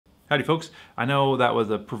Howdy folks, I know that was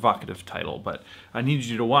a provocative title, but I need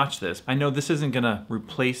you to watch this. I know this isn't gonna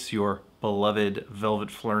replace your beloved Velvet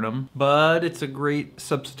Falernum, but it's a great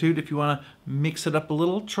substitute if you wanna mix it up a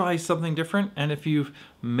little, try something different, and if you've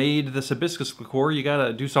made this Hibiscus Liqueur, you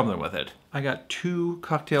gotta do something with it. I got 2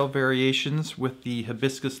 cocktail variations with the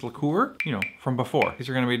Hibiscus Liqueur, you know, from before. These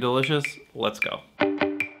are gonna be delicious. Let's go.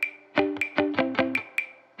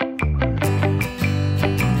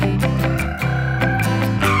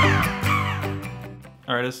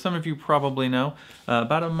 Alright, as some of you probably know,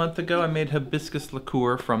 about a month ago I made Hibiscus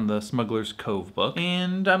Liqueur from the Smuggler's Cove book,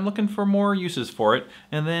 and I'm looking for more uses for it,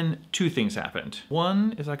 and then 2 things happened.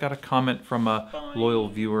 One is I got a comment from a loyal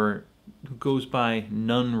viewer who goes by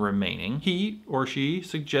None Remaining. He or she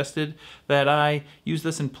suggested that I use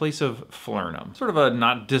this in place of Falernum. Sort of a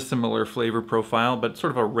not dissimilar flavor profile, but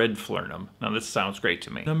sort of a red Falernum. Now this sounds great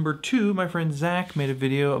to me. Number 2, my friend Zach made a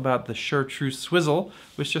video about the Chartreuse Swizzle,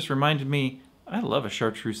 which just reminded me I love a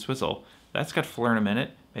Chartreuse Swizzle. That's got Falernum in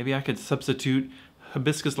it. Maybe I could substitute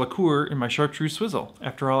Hibiscus Liqueur in my Chartreuse Swizzle.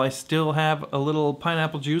 After all, I still have a little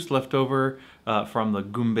pineapple juice left over from the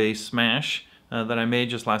Gumbe Smash that I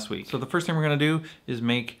made just last week. So the first thing we're gonna do is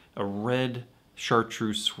make a red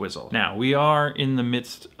Chartreuse Swizzle. Now, we are in the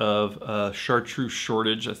midst of a Chartreuse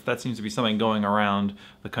shortage. That seems to be something going around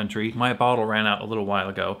the country. My bottle ran out a little while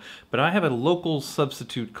ago, but I have a local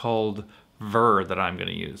substitute called Ver that I'm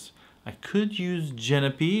gonna use. I could use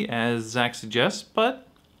Genepi, as Zach suggests, but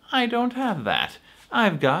I don't have that.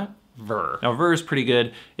 I've got Ver. Now, Ver is pretty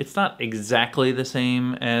good. It's not exactly the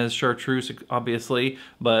same as Chartreuse, obviously,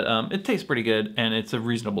 but it tastes pretty good, and it's a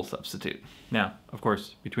reasonable substitute. Now, of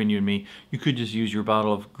course, between you and me, you could just use your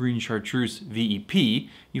bottle of Green Chartreuse VEP.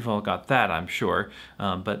 You've all got that, I'm sure,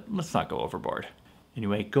 but let's not go overboard.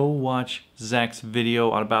 Anyway, go watch Zach's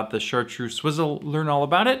video about the Chartreuse Swizzle, learn all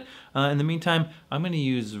about it. In the meantime, I'm gonna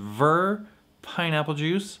use Ver, pineapple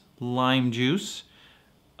juice, lime juice,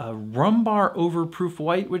 a Rum Bar Overproof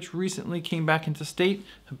White, which recently came back into state,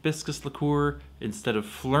 Hibiscus Liqueur instead of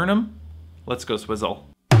Falernum. Let's go swizzle.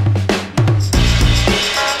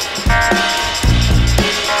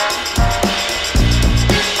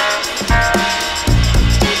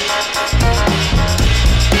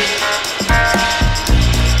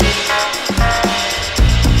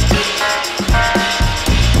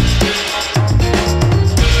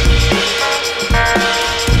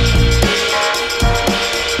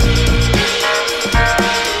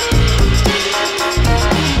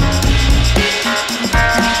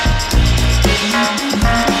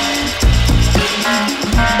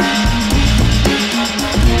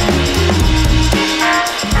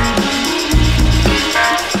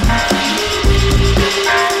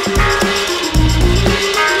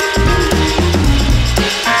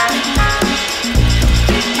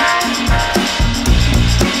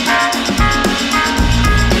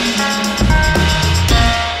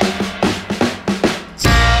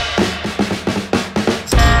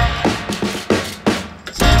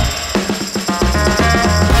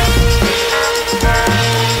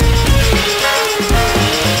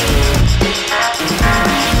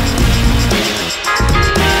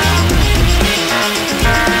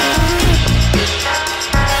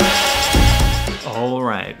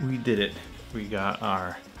 We did it. We got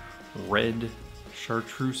our red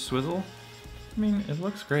Chartreuse Swizzle. I mean, it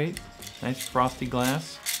looks great. Nice frosty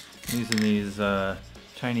glass. I'm using these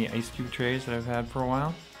tiny ice cube trays that I've had for a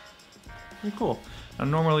while. Pretty cool. Now,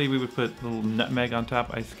 normally we would put a little nutmeg on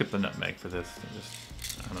top. I skipped the nutmeg for this.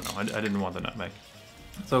 I don't know, I didn't want the nutmeg.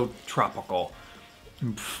 So tropical,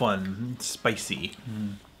 fun, spicy.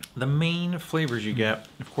 The main flavors you get,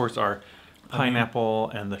 of course, are pineapple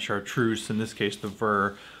and the chartreuse, in this case the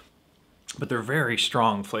Ver, but they're very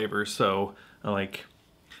strong flavors. So like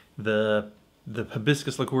the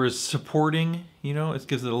Hibiscus Liqueur is supporting, you know, it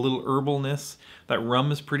gives it a little herbalness. That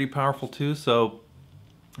rum is pretty powerful too. So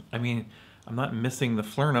I mean, I'm not missing the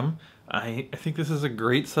Falernum. I think this is a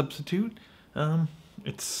great substitute.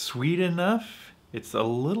 It's sweet enough. It's a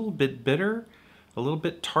little bit bitter, a little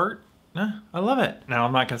bit tart. I love it. Now,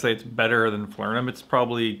 I'm not gonna say it's better than Falernum. It's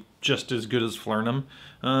probably just as good as Falernum,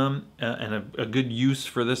 and a good use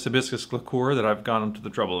for this Hibiscus Liqueur that I've gone into the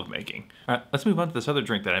trouble of making. All right, let's move on to this other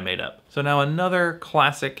drink that I made up. So now another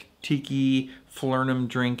classic tiki Falernum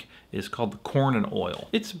drink is called the Corn and Oil.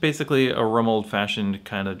 It's basically a rum old-fashioned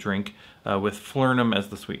kind of drink with Falernum as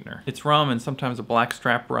the sweetener. It's rum and sometimes a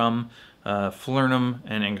blackstrap rum. Falernum,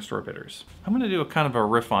 and Angostura bitters. I'm gonna do a kind of a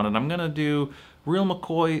riff on it. I'm gonna do Real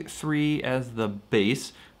McCoy 3 as the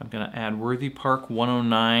base. I'm gonna add Worthy Park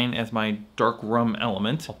 109 as my dark rum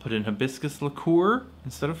element. I'll put in Hibiscus Liqueur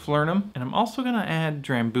instead of Falernum. And I'm also gonna add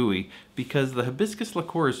Drambuie because the Hibiscus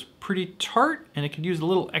Liqueur is pretty tart and it could use a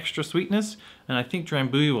little extra sweetness. And I think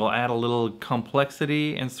Drambuie will add a little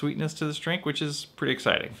complexity and sweetness to this drink, which is pretty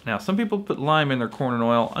exciting. Now, some people put lime in their corn and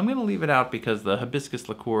oil. I'm gonna leave it out because the Hibiscus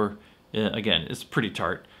Liqueur, again, is pretty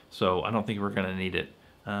tart. So I don't think we're gonna need it.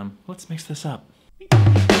 Let's mix this up.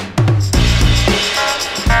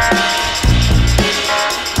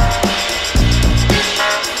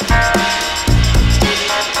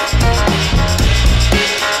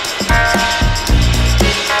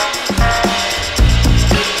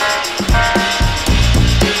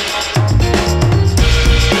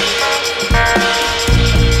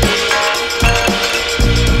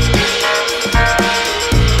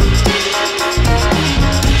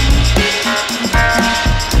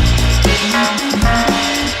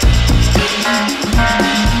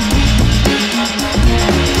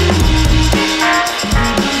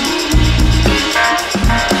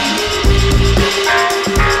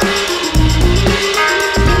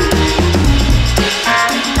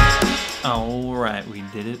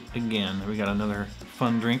 Again, we got another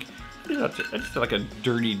fun drink. I just did like a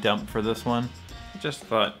dirty dump for this one. I just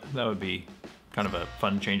thought that would be kind of a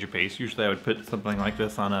fun change of pace. Usually I would put something like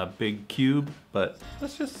this on a big cube, but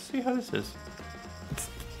let's just see how this is.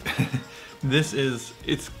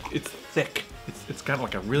 It's thick. It's got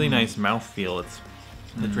like a really nice mouthfeel. It's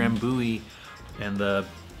the Drambuie and the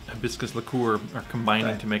Hibiscus Liqueur are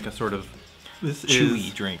combining to make a sort of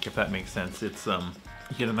chewy drink, if that makes sense. It's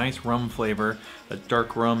you get a nice rum flavor. The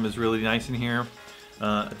dark rum is really nice in here.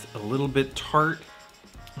 It's a little bit tart,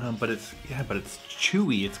 but it's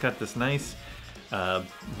chewy. It's got this nice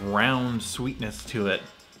round sweetness to it.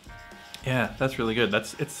 Yeah, that's really good.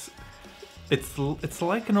 It's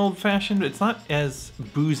like an old-fashioned. It's not as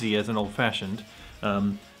boozy as an old-fashioned,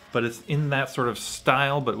 but it's in that sort of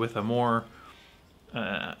style, but with a more,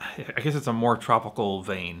 I guess it's a more tropical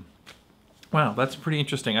vein. Wow, that's pretty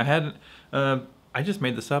interesting. I just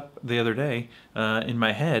made this up the other day in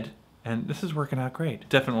my head, and this is working out great.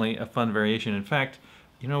 Definitely a fun variation. In fact,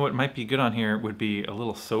 you know what might be good on here would be a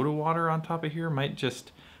little soda water on top of here. Might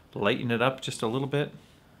just lighten it up just a little bit.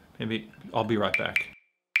 Maybe I'll be right back.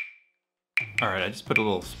 All right, I just put a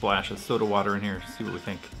little splash of soda water in here to see what we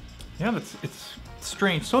think. Yeah, it's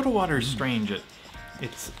strange. Soda water is strange.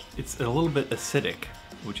 It's a little bit acidic,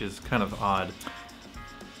 which is kind of odd,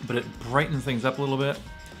 but it brightens things up a little bit.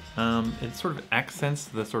 It sort of accents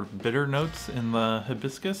the sort of bitter notes in the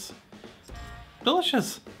hibiscus.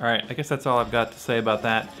 Delicious. All right, I guess that's all I've got to say about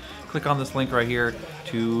that. Click on this link right here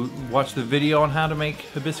to watch the video on how to make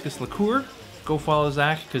hibiscus liqueur. Go follow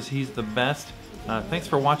Zach because he's the best. Thanks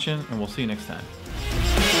for watching, and we'll see you next time.